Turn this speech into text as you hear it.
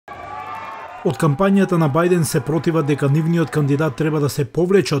Од кампањата на Бајден се противат дека нивниот кандидат треба да се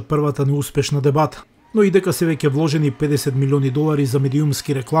повлече од првата неуспешна дебата, но и дека се веќе вложени $50 милиони за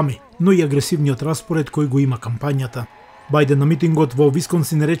медиумски реклами, но и агресивниот распоред кој го има кампањата. Бајден на митингот во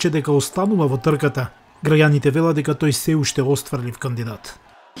Висконсин рече дека останува во трката. Граѓаните велат дека тој се уште остварлив кандидат.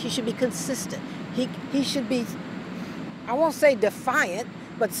 He should be consistent. He should be, I won't say defiant,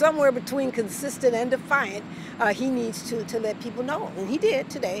 but somewhere between consistent and defiant. He needs to let people know, and he did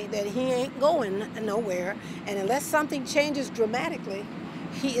today, that he ain't going nowhere, and unless something changes dramatically,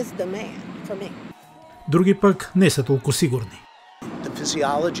 he is the man for me. Други пак не се толку сигурни. The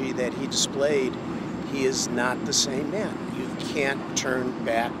physiology that he displayed, he is not the same man. You can't turn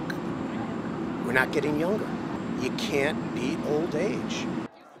back. We're not getting younger. You can't beat old age.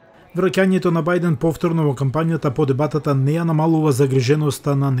 Враќањето на Бајден повторно во кампањата по дебатата не ја намалува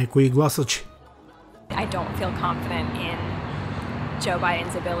загриженоста на некои гласачи. I don't feel confident in Joe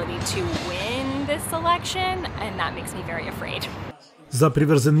Biden's ability to win this election, and that makes me very afraid. За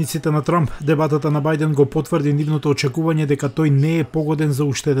приврзениците на Трамп, дебатата на Бајден го потврди нивното очекување дека тој не е погоден за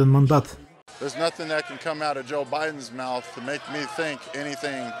уште еден мандат. There's nothing that can come out of Joe Biden's mouth to make me think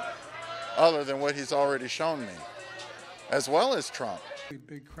anything other than what he's already shown me, as well as Trump.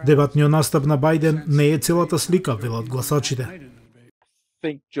 Дебатниот настап на Бајден не е целата слика, велат гласачите. I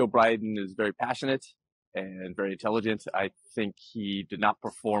think Joe Biden is very passionate and very intelligent. I think he did not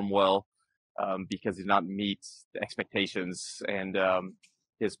perform well because he did not meet the expectations, and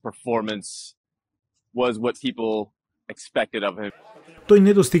his performance was what people expected of him. Тој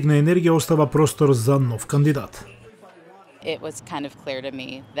не достигна енергија, остава простор за нов кандидат. It was kind of clear to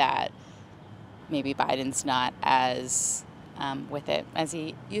me that maybe Biden's not as with it as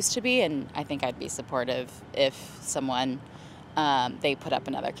he used to be, and I think I'd be supportive if someone they put up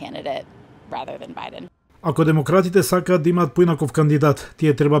another candidate rather than Biden. Ако демократите сакаат да имаат поинаков кандидат,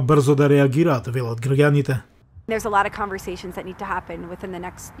 тие треба брзо да реагираат, велат граѓаните. There's a lot of conversations that need to happen within the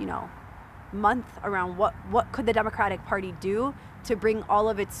next, month around what could the Democratic Party do to bring all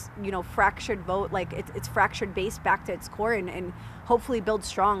of its, fractured vote, like its fractured base back to its core and hopefully build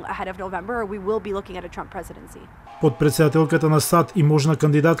strong ahead of November, or we will be looking at a Trump presidency. Под претседателката на САД и можна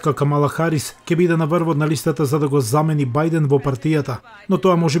кандидатка Камала Харис ќе биде на врвот на листата за да го замени Бајден во партијата, но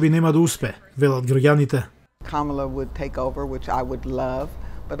тоа можеби нема да успе, велат граѓаните. Kamala would take over, which I would love,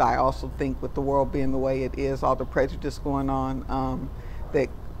 but I also think with the world being the way it is, all the prejudice going on, that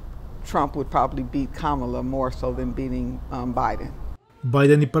Trump would probably beat Kamala more so than beating Biden.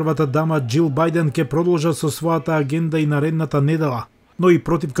 Бајден и првата дама Джил Бајден ќе продолжат со својата агенда и наредната недела, но и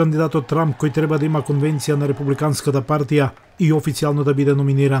против кандидатот Трамп кој треба да има конвенција на Републиканската партија и официјално да биде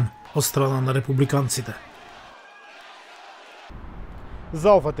номиниран од страна на републиканците.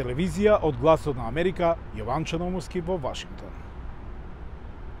 За ова телевизија од Гласот на Америка, Јован Чономовски во Вашингтон.